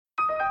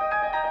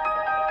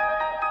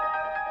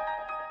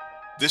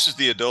This is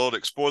the Adult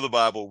Explore the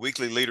Bible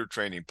Weekly Leader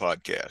Training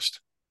Podcast.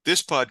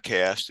 This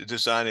podcast is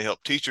designed to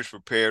help teachers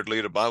prepare to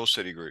lead a Bible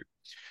study group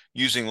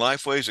using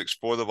Lifeway's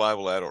Explore the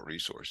Bible adult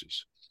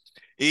resources.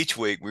 Each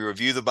week, we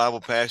review the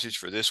Bible passage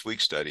for this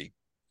week's study,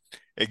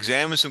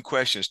 examine some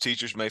questions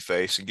teachers may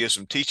face, and give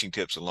some teaching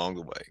tips along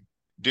the way.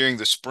 During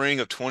the spring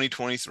of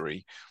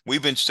 2023,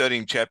 we've been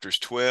studying chapters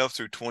 12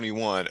 through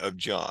 21 of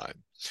John.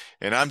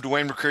 And I'm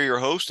Dwayne McCreary, your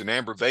host, and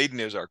Amber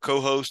Vaden is our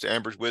co-host.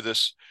 Amber's with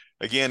us.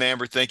 Again,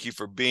 Amber, thank you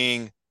for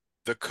being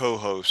the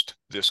co-host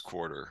this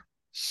quarter.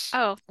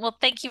 Oh, well,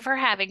 thank you for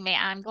having me.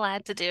 I'm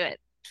glad to do it.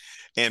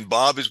 And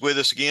Bob is with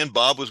us again.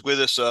 Bob was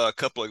with us a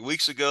couple of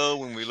weeks ago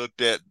when we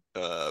looked at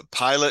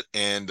Pilate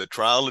and the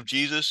trial of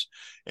Jesus.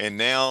 And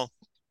now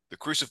the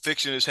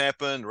crucifixion has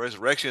happened, the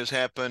resurrection has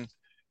happened,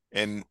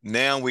 and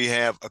now we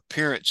have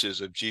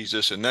appearances of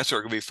Jesus. And that's what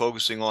we're going to be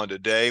focusing on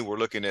today. We're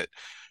looking at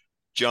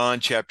John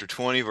chapter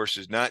 20,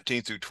 verses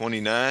 19 through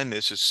 29.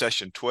 This is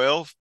session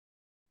 12.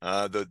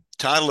 The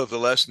title of the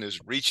lesson is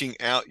Reaching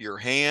Out Your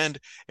Hand.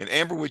 And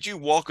Amber, would you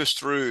walk us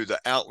through the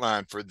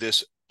outline for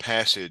this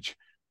passage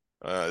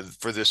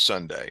for this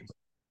Sunday?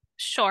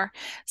 Sure.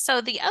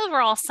 So the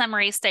overall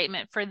summary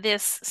statement for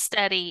this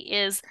study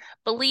is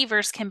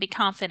believers can be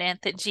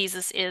confident that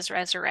Jesus is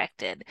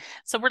resurrected.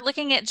 So we're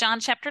looking at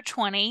John chapter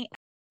 20.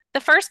 The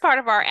first part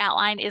of our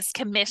outline is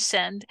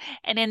commissioned.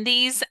 And in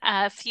these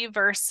few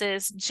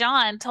verses,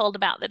 John told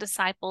about the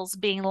disciples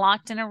being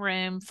locked in a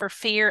room for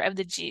fear of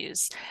the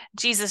Jews.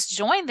 Jesus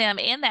joined them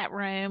in that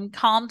room,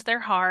 calmed their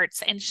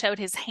hearts, and showed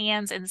his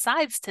hands and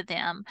sides to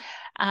them.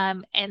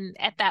 And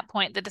at that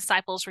point, the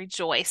disciples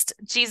rejoiced.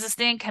 Jesus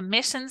then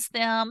commissions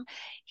them.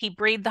 He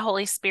breathed the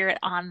Holy Spirit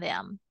on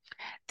them.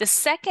 The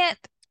second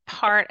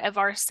part of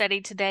our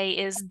study today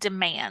is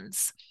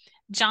demands.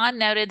 John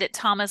noted that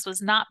Thomas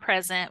was not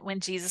present when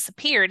Jesus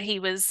appeared. He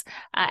was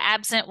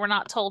absent. We're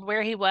not told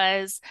where he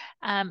was.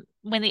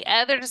 When the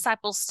other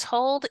disciples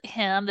told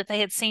him that they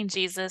had seen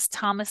Jesus,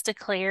 Thomas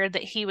declared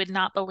that he would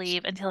not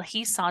believe until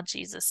he saw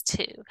Jesus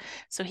too.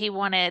 So he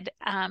wanted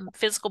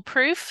physical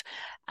proof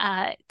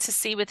to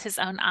see with his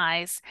own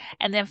eyes.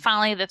 And then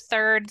finally, the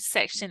third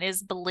section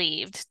is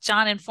believed.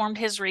 John informed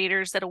his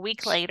readers that a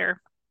week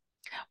later,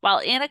 while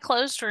in a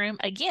closed room,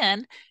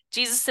 again,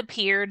 Jesus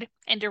appeared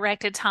and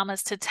directed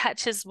Thomas to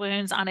touch his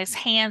wounds on his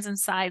hands and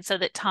side so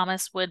that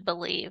Thomas would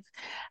believe.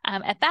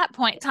 At that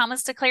point,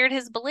 Thomas declared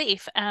his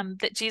belief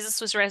that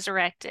Jesus was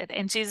resurrected,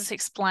 and Jesus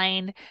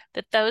explained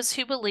that those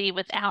who believe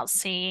without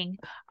seeing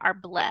are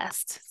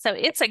blessed. So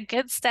it's a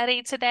good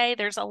study today.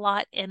 There's a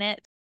lot in it.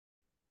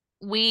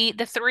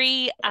 The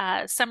three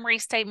summary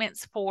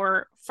statements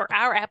for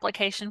our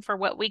application for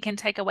what we can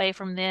take away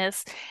from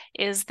this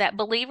is that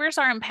believers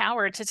are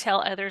empowered to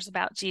tell others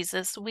about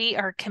Jesus. We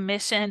are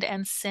commissioned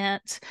and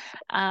sent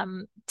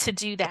to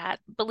do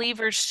that.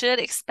 Believers should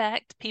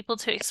expect people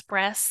to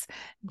express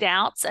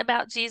doubts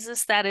about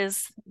Jesus. That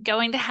is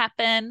going to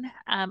happen,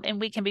 and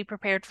we can be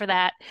prepared for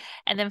that.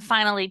 And then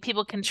finally,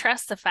 people can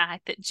trust the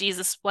fact that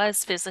Jesus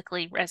was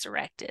physically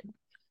resurrected.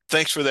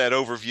 Thanks for that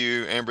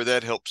overview, Amber.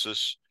 That helps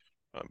us.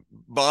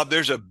 Bob,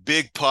 there's a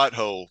big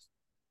pothole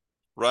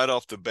right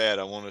off the bat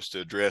I want us to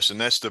address, and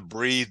that's the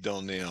breathed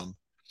on them.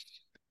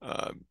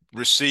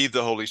 Receive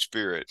the Holy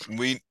Spirit.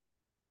 We're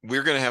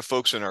going to have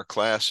folks in our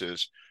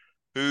classes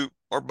who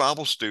are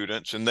Bible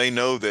students, and they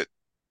know that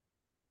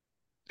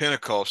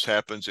Pentecost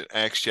happens in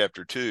Acts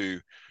chapter 2.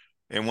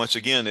 And once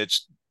again,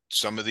 it's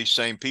some of these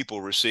same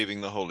people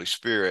receiving the Holy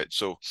Spirit.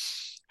 So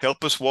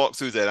help us walk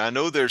through that. I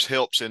know there's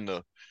helps in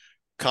the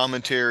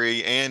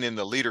commentary and in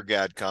the leader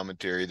guide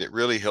commentary that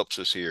really helps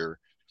us here,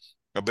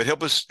 but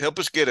help us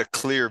get a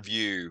clear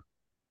view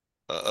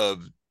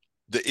of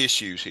the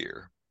issues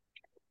here.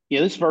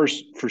 Yeah, this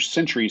verse for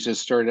centuries has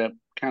stirred up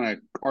kind of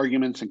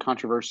arguments and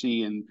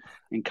controversy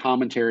and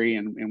commentary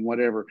and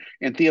whatever.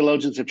 And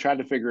theologians have tried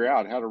to figure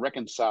out how to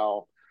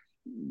reconcile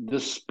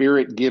this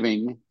spirit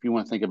giving, if you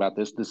want to think about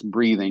this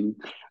breathing,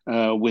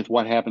 with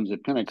what happens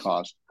at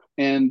Pentecost.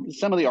 And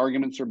some of the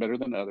arguments are better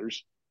than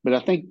others, but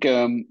I think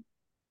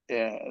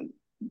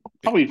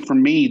probably for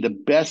me, the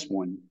best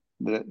one,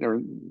 or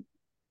the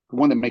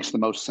one that makes the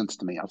most sense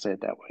to me, I'll say it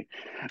that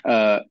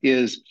way,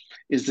 is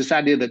this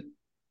idea that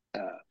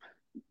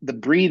the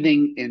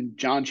breathing in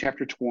John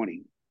chapter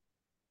 20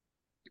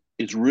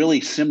 is really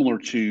similar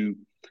to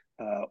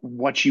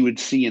what you would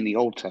see in the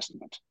Old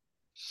Testament.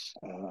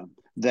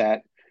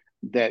 That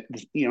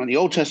in the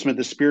Old Testament,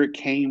 the Spirit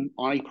came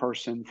on a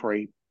person for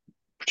a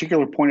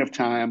particular point of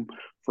time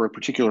for a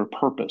particular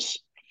purpose,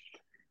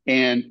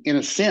 and in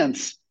a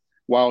sense,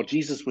 while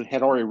Jesus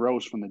had already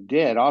rose from the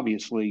dead,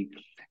 obviously,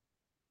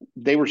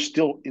 they were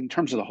still, in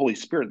terms of the Holy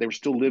Spirit, they were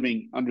still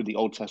living under the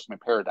Old Testament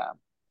paradigm.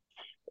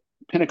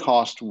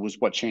 Pentecost was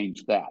what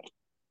changed that.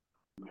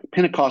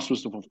 Pentecost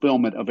was the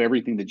fulfillment of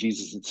everything that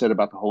Jesus had said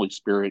about the Holy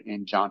Spirit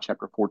in John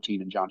chapter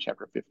 14 and John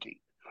chapter 15,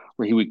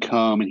 where he would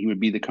come and he would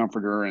be the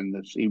comforter and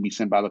he would be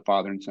sent by the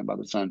Father and sent by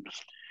the Son.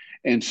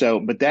 And so,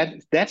 but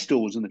that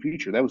still was in the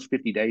future. That was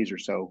 50 days or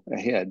so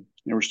ahead.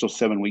 They were still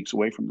 7 weeks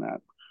away from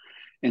that.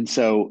 And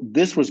so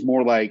this was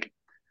more like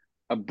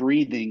a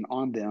breathing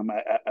on them,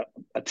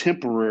 a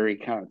temporary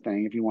kind of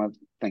thing, if you want to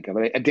think of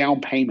it. A down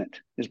payment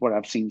is what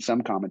I've seen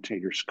some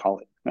commentators call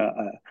it.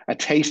 A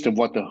taste of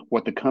what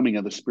the coming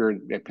of the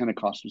Spirit at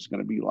Pentecost was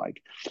going to be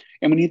like.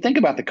 And when you think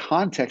about the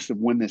context of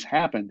when this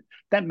happened,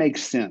 that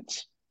makes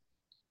sense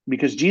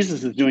because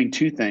Jesus is doing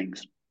two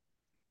things.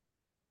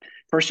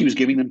 First, he was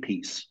giving them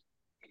peace.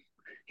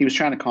 He was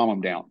trying to calm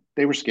them down.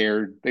 They were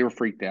scared. They were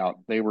freaked out.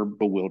 They were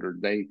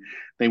bewildered. They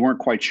weren't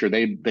quite sure.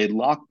 They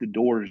locked the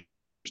doors,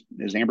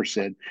 as Amber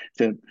said,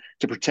 to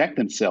protect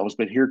themselves.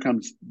 But here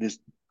comes this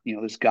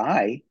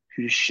guy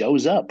who just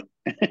shows up,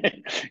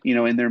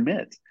 in their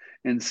midst.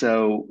 And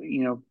so,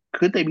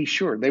 could they be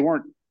sure? They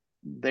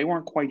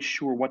weren't quite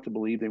sure what to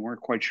believe. They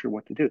weren't quite sure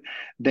what to do.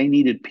 They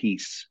needed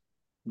peace.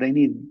 They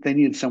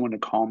needed someone to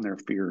calm their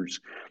fears.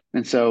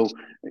 And so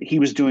he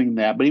was doing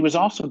that, but he was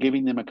also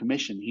giving them a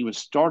commission. He was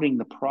starting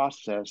the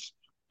process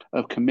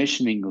of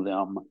commissioning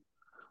them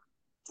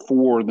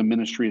for the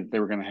ministry that they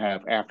were going to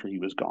have after he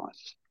was gone.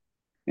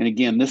 And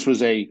again, this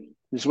wasn't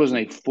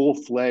a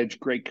full-fledged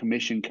Great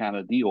Commission kind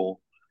of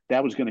deal.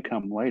 That was going to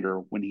come later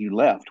when he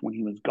left, when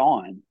he was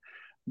gone.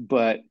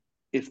 But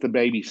it's the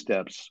baby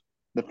steps,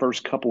 the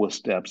first couple of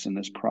steps in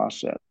this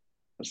process.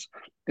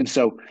 And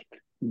so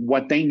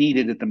what they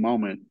needed at the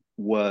moment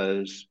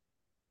was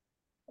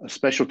a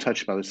special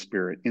touch by the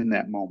Spirit in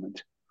that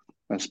moment,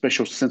 a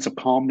special sense of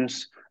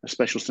calmness, a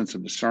special sense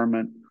of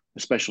discernment, a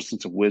special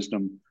sense of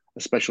wisdom,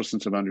 a special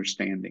sense of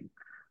understanding.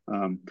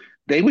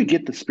 They would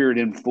get the Spirit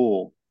in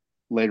full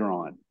later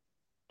on,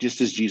 just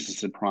as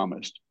Jesus had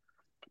promised.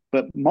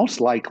 But most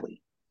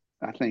likely,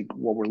 I think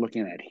what we're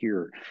looking at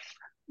here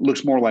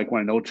looks more like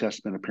what an Old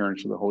Testament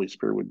appearance of the Holy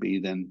Spirit would be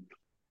than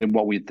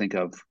what we'd think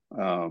of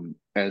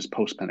as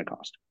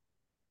post-Pentecost.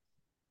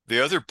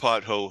 The other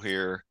pothole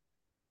here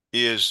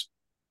is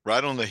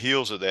right on the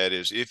heels of that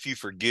is if you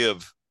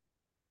forgive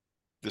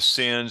the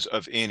sins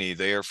of any,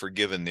 they are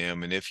forgiven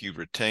them. And if you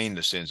retain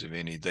the sins of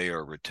any, they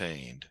are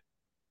retained.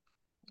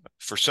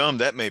 For some,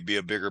 that may be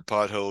a bigger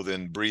pothole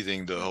than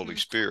breathing the Holy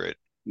Spirit.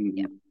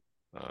 Mm-hmm.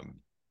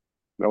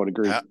 I would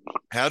agree.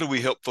 How do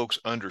we help folks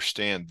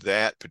understand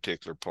that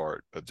particular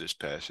part of this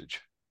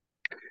passage?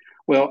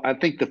 Well, I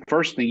think the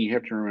first thing you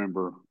have to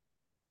remember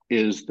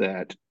is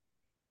that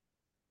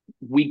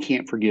we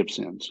can't forgive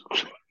sins.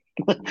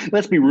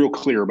 Let's be real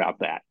clear about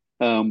that.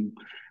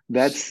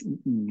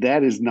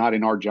 That is not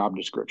in our job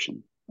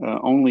description.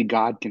 Only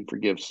God can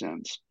forgive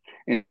sins.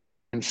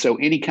 And so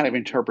any kind of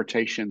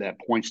interpretation that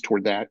points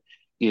toward that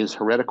is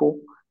heretical.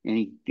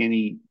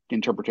 Any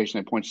interpretation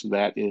that points to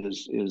that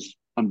is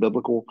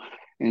unbiblical.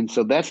 And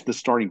so that's the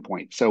starting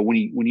point. So when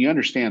you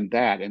understand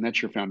that, and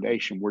that's your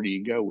foundation, where do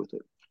you go with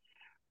it?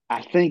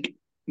 I think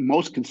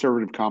most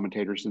conservative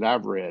commentators that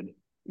I've read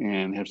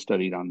and have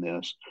studied on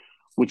this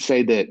would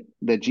say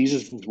that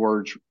Jesus'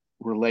 words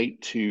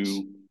relate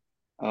to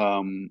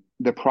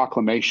the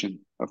proclamation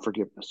of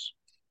forgiveness,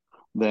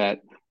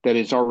 that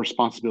it's our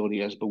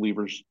responsibility as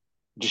believers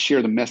to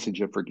share the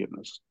message of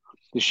forgiveness,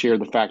 to share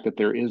the fact that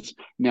there is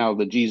now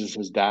that Jesus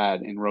has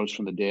died and rose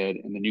from the dead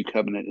and the new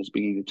covenant is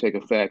beginning to take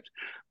effect,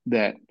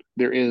 that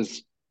there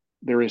is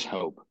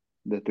hope,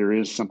 that there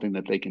is something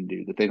that they can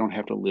do, that they don't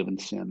have to live in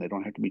sin. They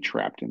don't have to be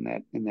trapped in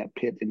that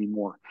pit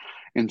anymore.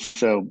 And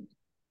so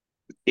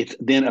it's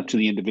then up to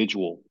the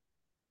individual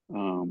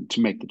to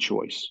make the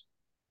choice,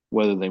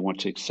 whether they want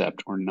to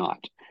accept or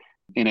not.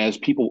 And as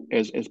people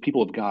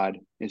of God,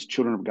 as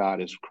children of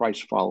God, as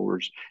Christ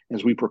followers,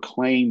 as we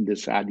proclaim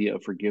this idea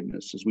of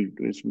forgiveness, as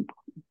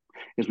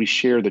we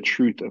share the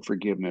truth of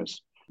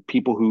forgiveness,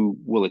 people who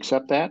will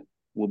accept that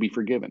will be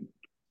forgiven.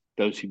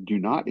 Those who do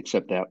not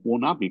accept that will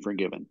not be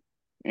forgiven.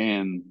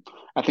 And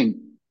I think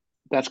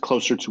that's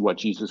closer to what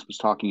Jesus was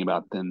talking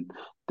about than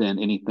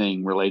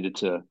anything related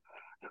to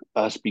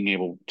us being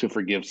able to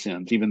forgive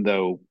sins, even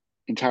though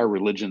entire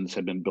religions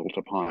have been built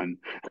upon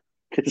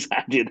this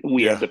idea that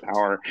we have the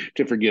power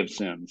to forgive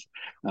sins.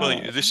 Well,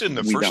 this isn't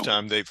the first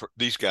time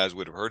these guys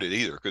would have heard it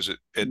either, because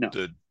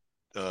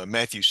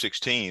Matthew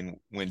 16,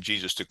 when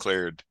Jesus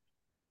declared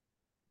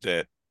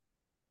that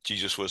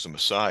Jesus was the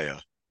Messiah,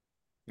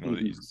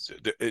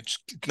 it's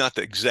not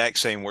the exact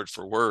same word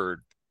for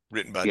word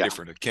written by a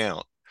different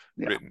account,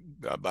 written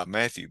by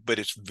Matthew, but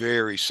it's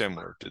very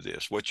similar to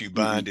this. What you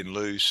bind and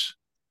loose,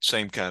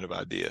 same kind of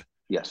idea.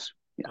 Yes.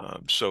 Yeah.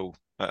 So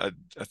I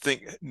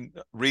think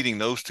reading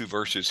those two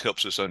verses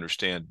helps us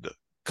understand the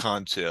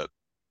concept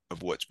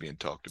of what's being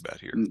talked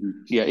about here. Mm-hmm.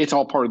 Yeah, it's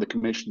all part of the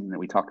commissioning that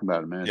we talked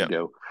about a minute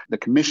ago. The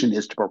commission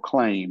is to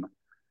proclaim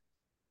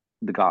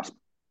the gospel,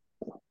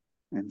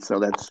 and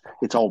so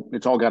it's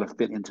all got to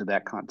fit into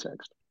that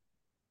context.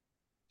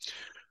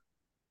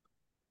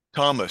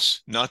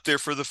 Thomas, not there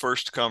for the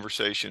first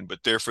conversation,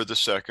 but there for the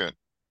second.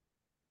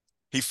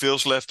 He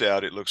feels left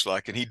out, it looks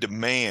like, and he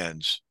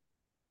demands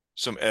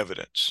some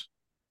evidence.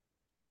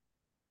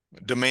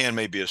 Demand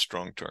may be a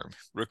strong term.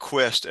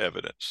 Request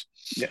evidence.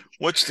 Yeah.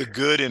 What's the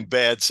good and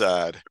bad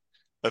side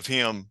of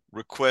him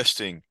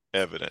requesting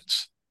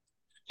evidence?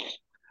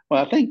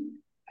 Well, I think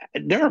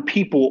there are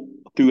people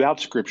throughout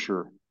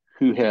Scripture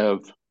who have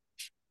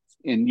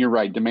and you're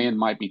right, demand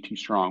might be too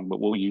strong, but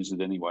we'll use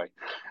it anyway,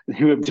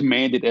 who have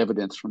demanded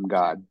evidence from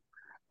God.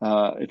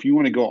 If you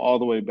want to go all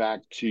the way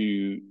back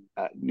to,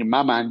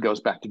 my mind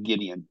goes back to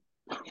Gideon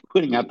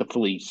putting out the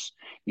fleece,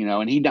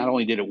 and he not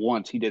only did it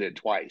once, he did it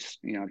twice.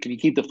 Can you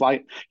keep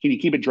can you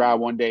keep it dry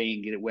one day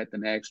and get it wet the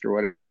next or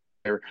whatever?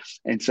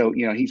 And so,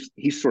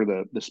 he's sort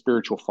of the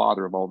spiritual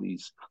father of all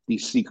these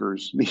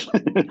seekers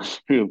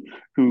who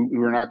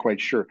are not quite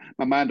sure.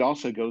 My mind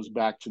also goes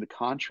back to the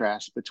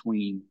contrast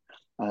between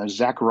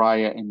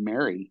Zechariah and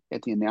Mary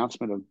at the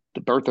announcement of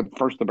the birth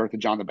of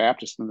John the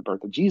Baptist and the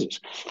birth of Jesus.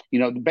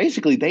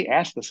 Basically they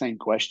asked the same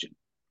question.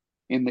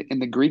 In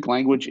the Greek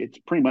language, it's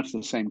pretty much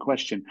the same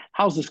question.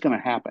 How's this going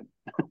to happen?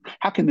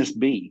 How can this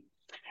be?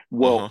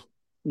 Well,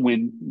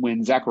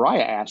 when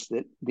Zechariah asked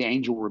it, the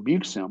angel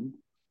rebukes him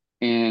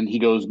and he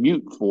goes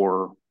mute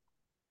for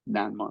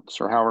 9 months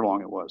or however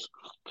long it was.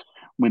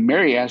 When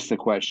Mary asks the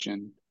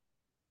question,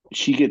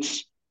 she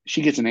gets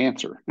an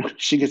answer.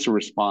 She gets a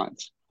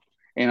response.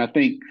 And I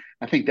think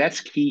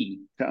that's key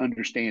to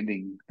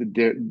understanding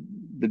the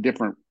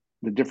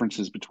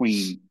differences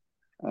between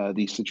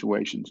these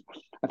situations.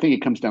 I think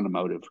it comes down to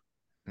motive.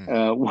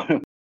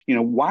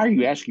 Why are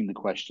you asking the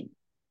question?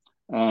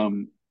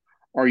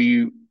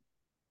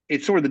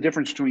 It's sort of the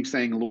difference between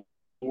saying,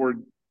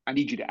 Lord, I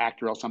need you to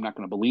act or else I'm not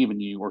going to believe in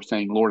you, or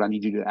saying, Lord, I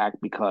need you to act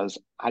because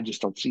I just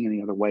don't see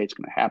any other way it's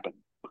going to happen.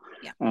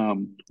 Yeah.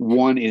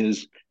 One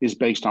is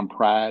based on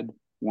pride.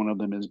 One of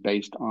them is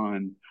based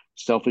on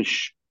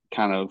selfish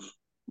kind of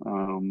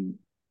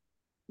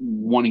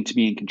wanting to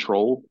be in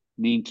control,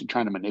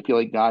 trying to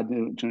manipulate God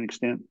to an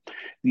extent.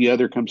 The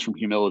other comes from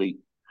humility,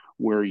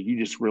 where you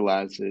just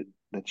realize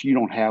that you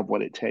don't have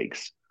what it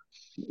takes,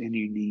 and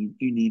you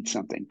need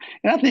something.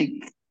 And I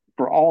think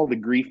for all the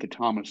grief that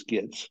Thomas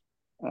gets,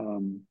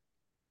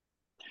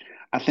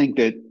 I think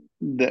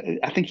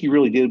he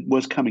really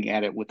was coming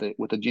at it with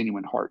a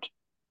genuine heart,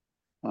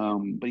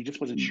 but he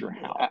just wasn't sure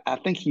how. I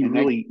think he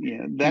really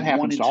that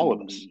happens to all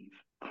of us.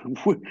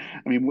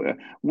 I mean,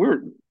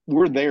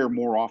 we're there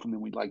more often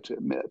than we'd like to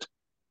admit.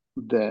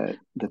 That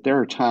there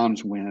are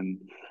times when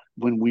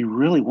we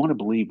really want to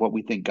believe what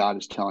we think God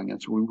is telling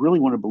us. We really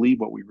want to believe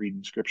what we read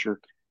in Scripture,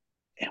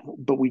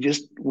 but we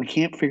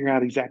can't figure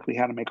out exactly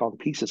how to make all the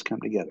pieces come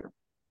together.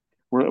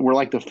 We're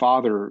like the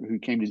father who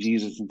came to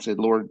Jesus and said,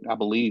 "Lord, I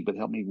believe, but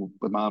help me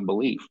with my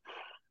unbelief."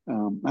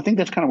 I think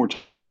that's kind of where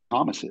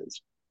Thomas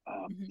is.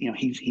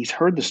 He's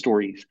heard the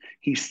stories.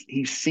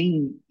 He's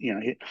seen,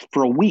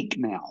 for a week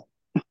now.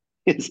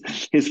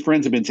 His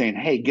friends have been saying,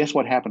 "Hey, guess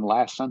what happened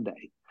last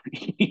Sunday?"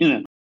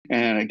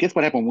 And guess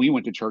what happened when we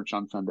went to church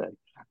on Sunday?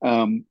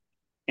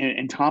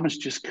 And Thomas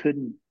just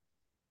couldn't.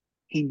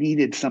 He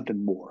needed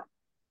something more.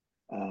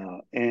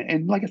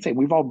 And like I say,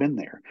 we've all been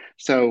there.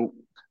 So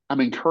I'm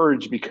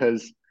encouraged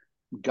because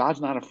God's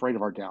not afraid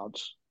of our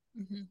doubts.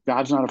 Mm-hmm.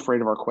 God's not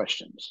afraid of our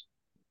questions.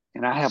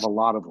 And I have a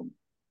lot of them.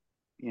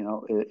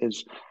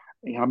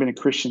 I've been a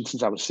Christian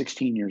since I was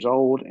 16 years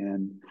old,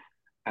 and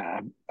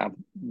I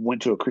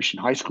went to a Christian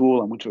high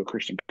school. I went to a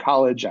Christian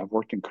college. I've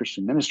worked in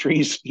Christian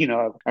ministries.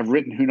 I've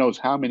written who knows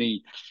how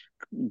many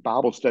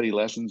Bible study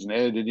lessons and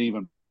edited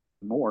even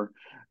more,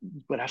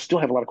 but I still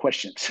have a lot of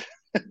questions.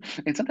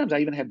 And sometimes I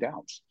even have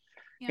doubts.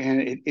 Yeah.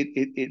 And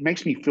it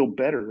makes me feel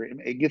better.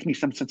 It gives me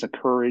some sense of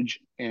courage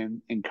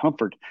and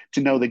comfort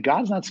to know that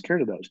God's not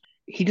scared of those.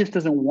 He just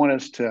doesn't want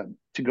us to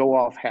go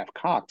off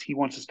half-cocked. He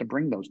wants us to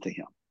bring those to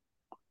him.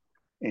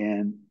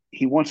 And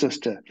he wants us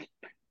to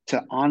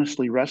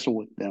honestly wrestle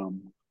with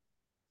them,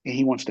 and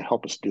he wants to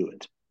help us do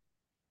it.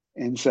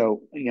 And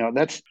so,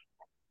 that's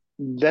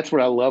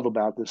what I love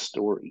about this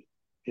story,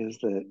 is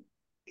that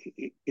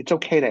it's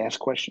okay to ask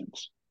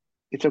questions.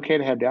 It's okay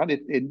to have doubt.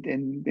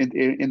 In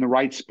the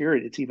right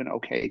spirit, it's even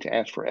okay to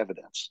ask for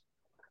evidence.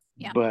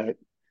 Yeah. But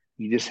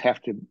you just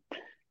have to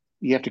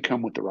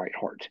come with the right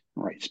heart,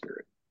 right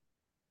spirit.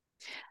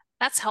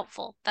 That's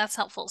helpful.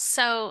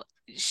 So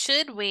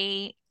should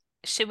we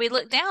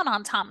look down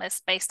on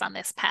Thomas based on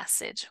this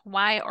passage?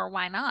 Why or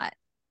why not?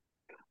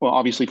 Well,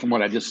 obviously, from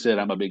what I just said,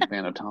 I'm a big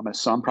fan of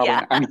Thomas, so I'm probably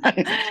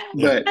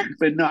not.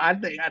 But no, I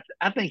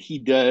think he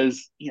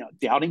does.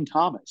 Doubting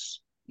Thomas.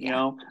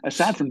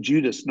 Aside from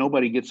Judas,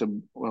 nobody gets has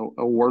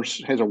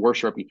a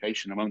worse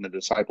reputation among the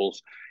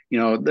disciples.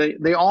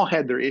 They all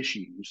had their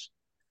issues.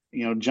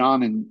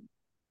 John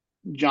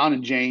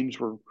and James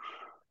were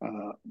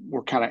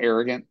kind of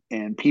arrogant,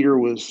 and Peter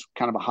was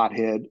kind of a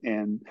hothead,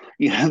 and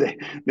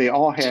they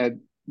all had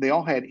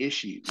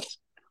issues.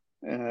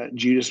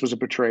 Judas was a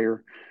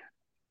betrayer,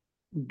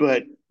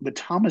 but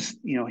Thomas,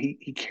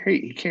 he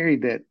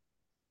carried that.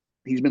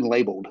 He's been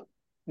labeled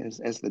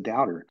as the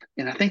doubter,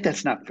 and I think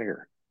that's not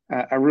fair.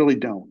 I really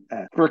don't,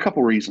 for a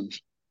couple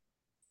reasons.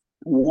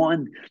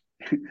 One,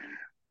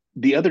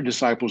 the other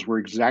disciples were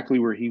exactly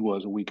where he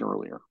was a week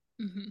earlier.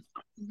 Mm-hmm.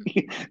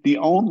 Mm-hmm. The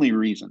only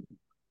reason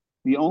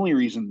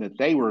that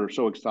they were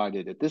so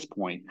excited at this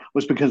point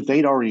was because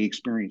they'd already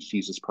experienced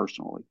Jesus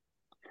personally.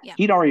 Yeah.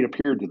 He'd already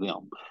appeared to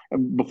them.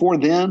 Before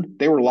then,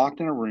 they were locked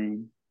in a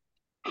room,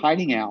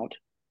 hiding out,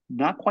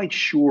 not quite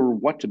sure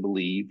what to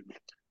believe.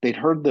 They'd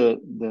heard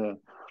the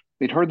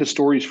They'd heard the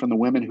stories from the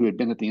women who had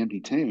been at the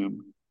empty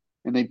tomb,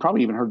 and they'd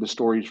probably even heard the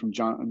stories from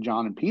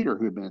John and Peter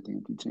who had been at the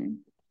empty tomb,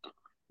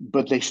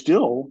 but they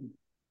still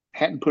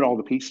hadn't put all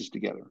the pieces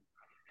together.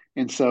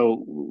 And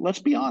so let's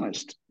be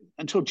honest,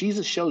 until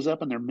Jesus shows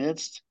up in their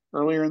midst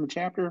earlier in the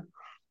chapter,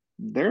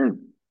 they're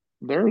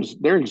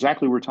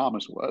exactly where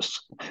Thomas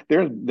was.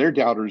 They're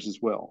doubters as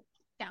well.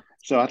 Yeah.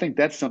 So I think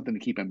that's something to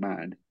keep in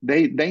mind.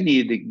 They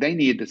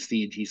needed to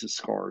see Jesus'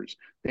 scars.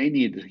 They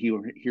needed to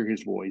hear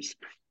his voice,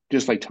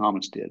 just like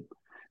Thomas did.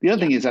 The other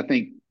thing is, I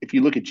think if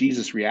you look at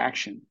Jesus'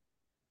 reaction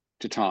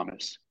to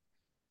Thomas,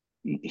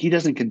 he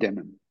doesn't condemn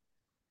him.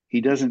 He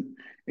doesn't.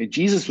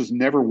 Jesus was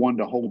never one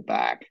to hold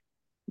back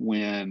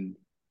when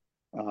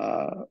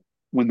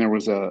there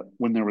was a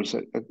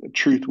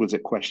truth was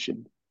at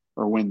question,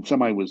 or when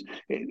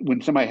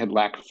somebody had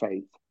lacked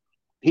faith.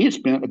 He had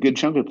spent a good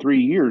chunk of 3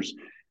 years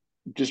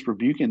just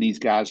rebuking these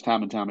guys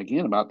time and time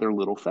again about their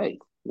little faith.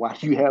 Why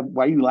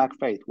you lack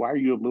faith? Why are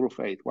you of little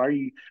faith?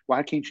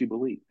 Why can't you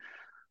believe?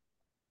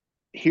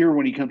 Here,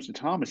 when he comes to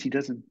Thomas, he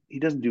doesn't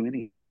do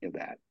any of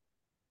that.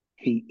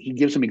 He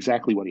gives him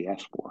exactly what he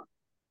asked for.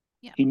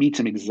 Yeah. He meets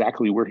him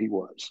exactly where he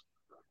was.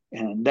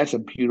 And that's a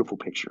beautiful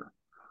picture.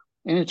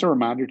 And it's a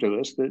reminder to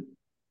us that,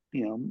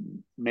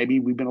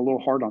 maybe we've been a little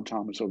hard on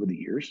Thomas over the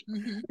years.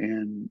 Mm-hmm.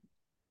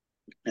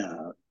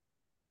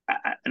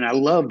 And I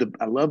love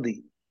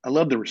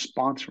the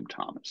response from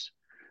Thomas.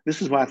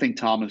 This is why I think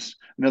Thomas,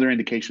 another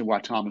indication of why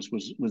Thomas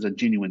was a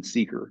genuine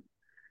seeker.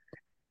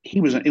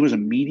 It was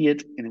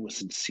immediate and it was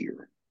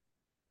sincere.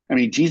 I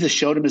mean, Jesus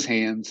showed him his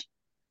hands.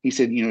 He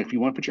said, if you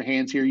want to put your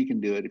hands here, you can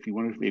do it. If you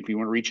want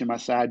to reach in my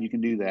side, you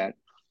can do that.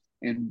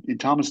 And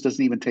Thomas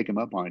doesn't even take him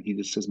up on it. He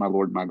just says, "My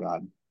Lord, my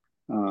God."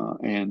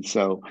 And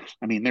so,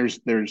 I mean, there's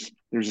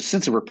a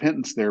sense of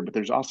repentance there, but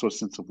there's also a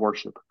sense of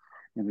worship,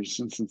 and there's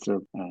a sense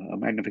of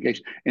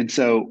magnification. And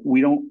so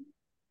we don't,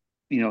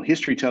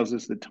 history tells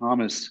us that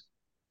Thomas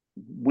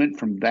went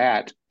from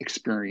that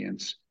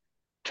experience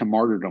to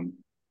martyrdom,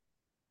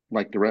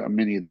 like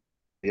many of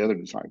the other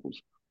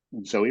disciples.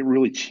 And so it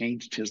really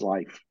changed his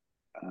life.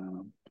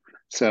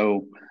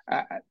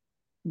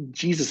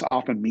 Jesus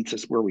often meets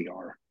us where we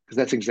are, because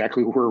that's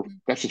exactly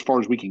that's as far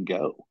as we can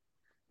go.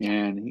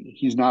 And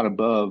he's not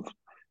above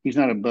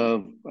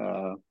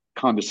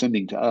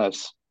condescending to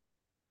us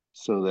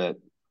so that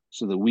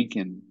we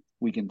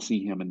can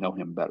see him and know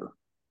him better.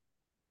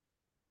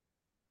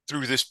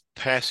 Through this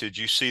passage,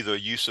 you see the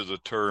use of the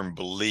term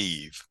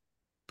believe,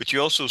 but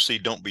you also see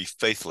don't be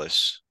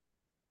faithless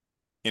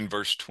in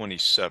verse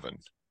 27.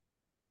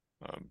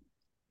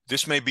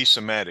 This may be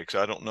semantics.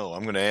 I don't know.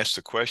 I'm going to ask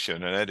the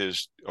question, and that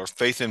is, are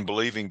faith and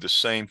believing the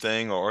same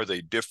thing, or are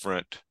they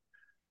different?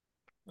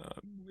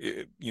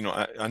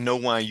 I know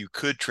why you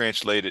could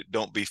translate it,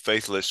 don't be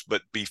faithless,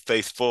 but be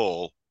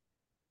faithful.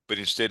 But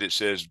instead it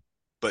says,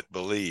 but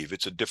believe.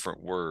 It's a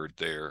different word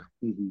there.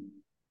 Mm-hmm.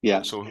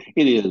 Yeah, so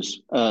it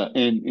is.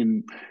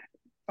 And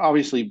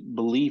obviously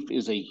belief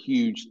is a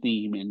huge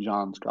theme in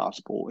John's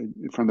gospel.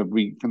 From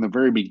the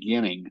very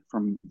beginning,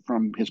 from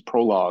his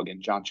prologue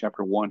in John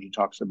chapter 1, he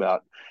talks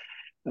about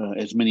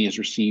as many as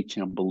received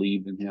him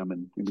believed in him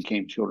and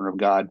became children of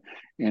God.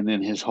 And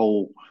then his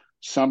whole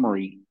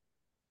summary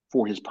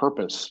for his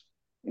purpose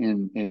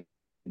in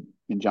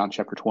John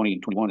chapter 20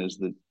 and 21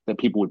 is that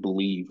people would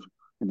believe,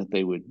 and that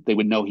they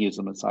would know he is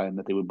the Messiah, and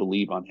that they would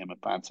believe on him and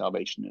find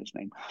salvation in his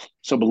name.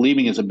 So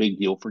believing is a big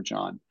deal for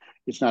John.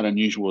 It's not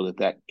unusual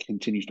that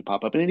continues to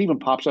pop up, and it even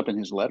pops up in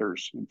his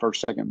letters in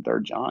 1st, 2nd, and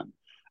 3rd John.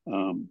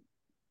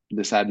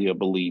 This idea of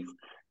belief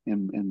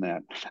in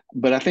that.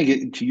 But I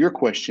think to your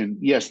question,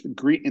 yes,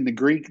 in the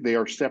Greek they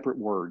are separate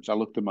words. I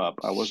looked them up.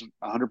 I wasn't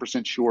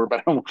 100% sure,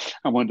 but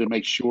I wanted to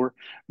make sure.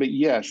 But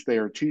yes, they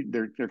are two.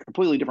 They're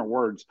completely different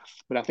words,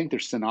 but I think they're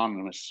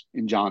synonymous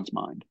in John's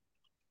mind.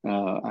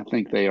 I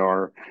think they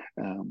are,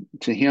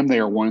 to him, they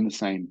are one and the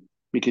same,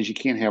 because you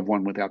can't have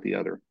one without the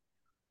other.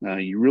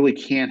 You really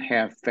can't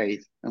have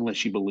faith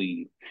unless you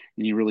believe,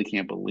 and you really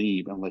can't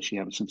believe unless you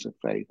have a sense of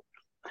faith.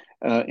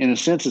 In a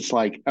sense, it's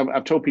like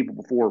I've told people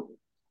before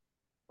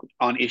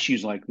on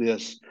issues like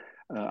this,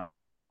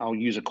 I'll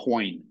use a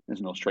coin as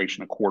an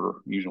illustration, a quarter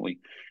usually,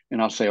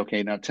 and I'll say,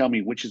 okay, now tell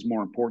me which is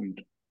more important,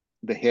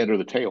 the head or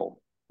the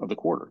tail of the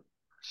quarter.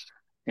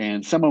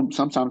 And sometimes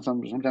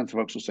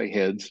folks will say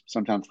heads,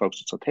 sometimes folks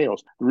will say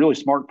tails. The really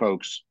smart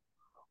folks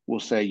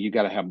will say you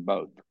got to have them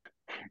both,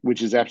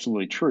 which is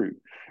absolutely true.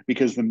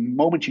 Because the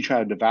moment you try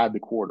to divide the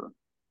quarter,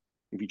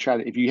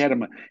 if you had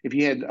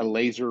a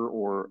laser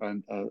or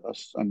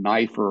a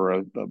knife or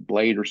a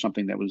blade or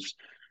something that was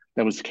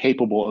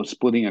capable of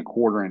splitting a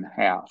quarter in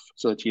half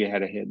so that you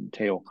had a head and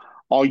tail,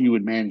 all you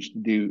would manage to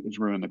do is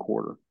ruin the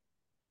quarter.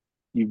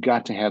 You've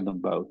got to have them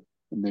both.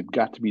 And they've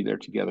got to be there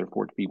together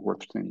for it to be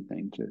worth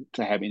anything,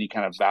 to have any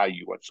kind of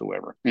value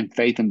whatsoever. And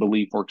faith and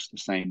belief works the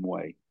same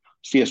way.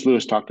 C.S.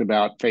 Lewis talked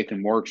about faith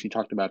and works. He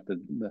talked about the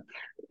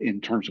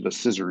in terms of a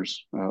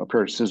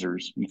pair of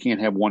scissors. You can't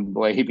have one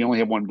blade. If you only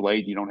have one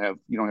blade, you don't have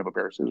a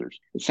pair of scissors.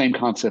 The same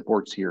concept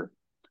works here.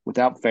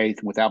 Without faith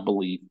and without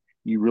belief,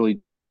 you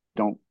really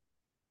don't.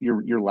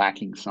 You're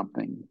lacking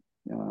something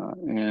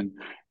And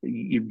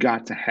you've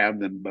got to have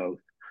them both.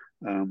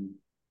 Um,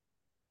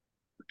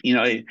 you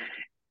know,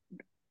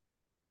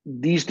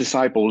 these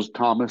disciples,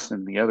 Thomas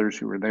and the others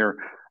who were there,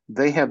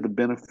 they had the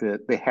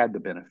benefit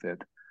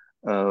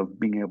of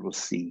being able to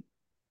see.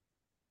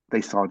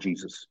 They saw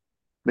Jesus.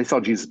 They saw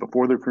Jesus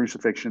before the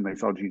crucifixion. They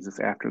saw Jesus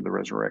after the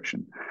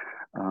resurrection.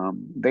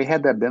 They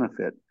had that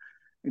benefit.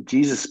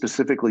 Jesus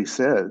specifically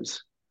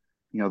says,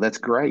 that's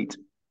great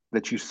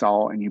that you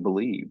saw and you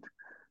believed,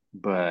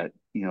 but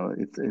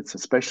it's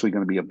especially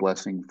going to be a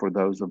blessing for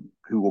those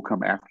who will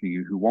come after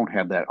you who won't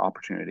have that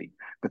opportunity,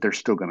 but they're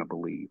still going to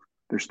believe.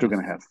 They're still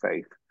going to have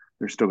faith.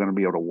 They're still going to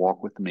be able to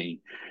walk with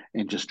me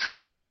and just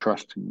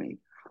trust in me.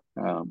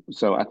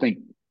 So I think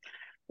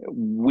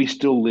we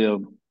still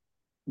live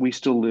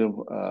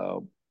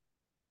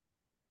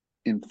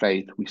in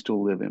faith. We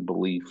still live in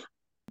belief.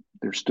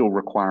 There's still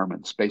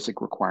requirements, basic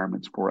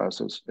requirements for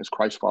us as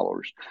Christ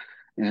followers.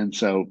 And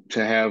so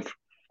I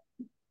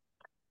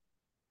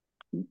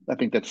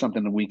think that's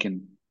something that we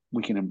can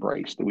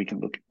embrace, that we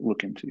can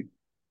look into.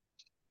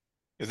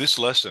 This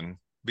lesson,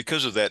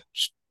 because of that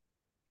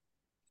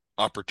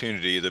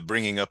opportunity, the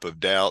bringing up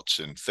of doubts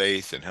and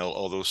faith and how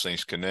all those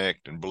things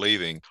connect and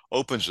believing,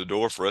 opens the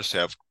door for us to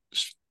have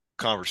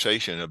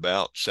conversation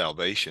about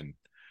salvation.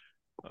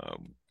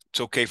 It's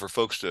okay for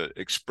folks to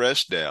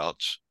express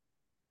doubts,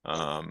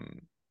 but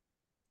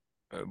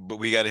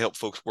we got to help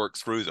folks work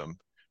through them.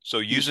 So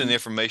using the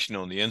information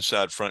on the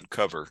inside front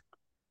cover,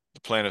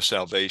 the plan of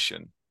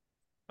salvation,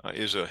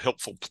 is a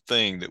helpful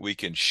thing that we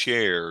can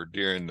share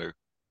during the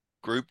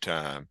group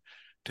time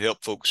to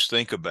help folks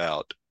think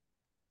about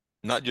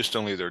not just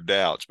only their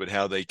doubts, but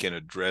how they can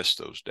address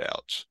those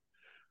doubts.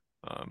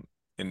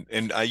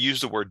 And I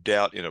use the word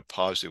doubt in a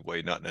positive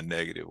way, not in a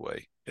negative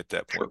way at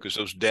that point, because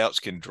those doubts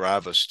can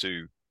drive us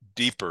to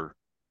deeper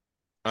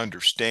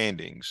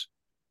understandings,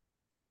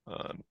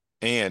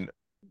 and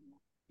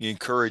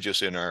encourage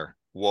us in our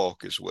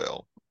walk as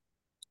well.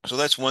 So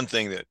that's one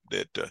thing that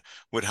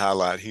would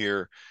highlight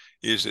here,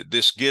 is that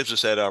this gives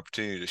us that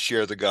opportunity to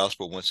share the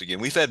gospel once again.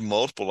 We've had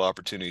multiple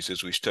opportunities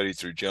as we studied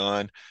through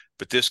John,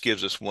 but this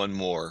gives us one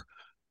more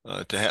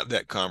to have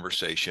that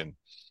conversation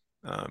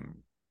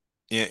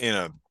in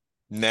a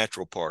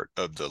natural part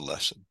of the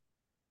lesson.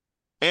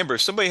 Amber,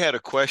 if somebody had a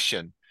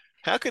question,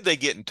 how could they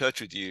get in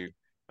touch with you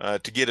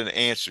to get an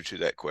answer to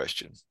that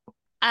question?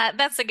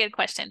 That's a good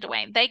question,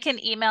 Dwayne. They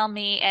can email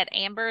me at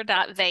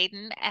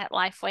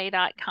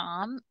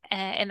amber.vaden@lifeway.com,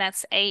 and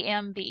that's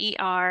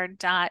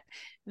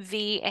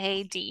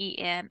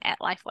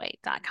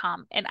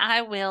amber.vaden@lifeway.com. And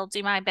I will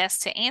do my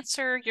best to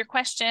answer your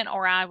question,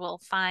 or I will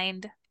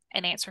find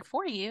an answer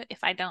for you if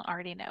I don't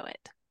already know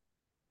it.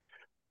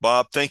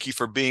 Bob, thank you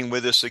for being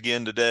with us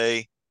again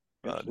today.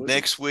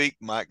 Next week,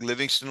 Mike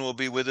Livingston will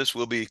be with us.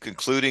 We'll be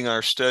concluding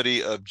our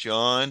study of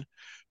John.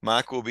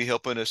 Mike will be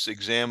helping us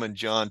examine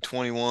John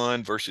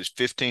 21, verses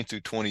 15 through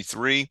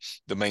 23.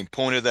 The main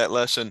point of that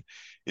lesson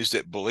is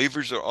that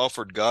believers are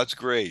offered God's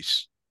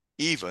grace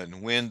even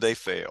when they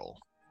fail.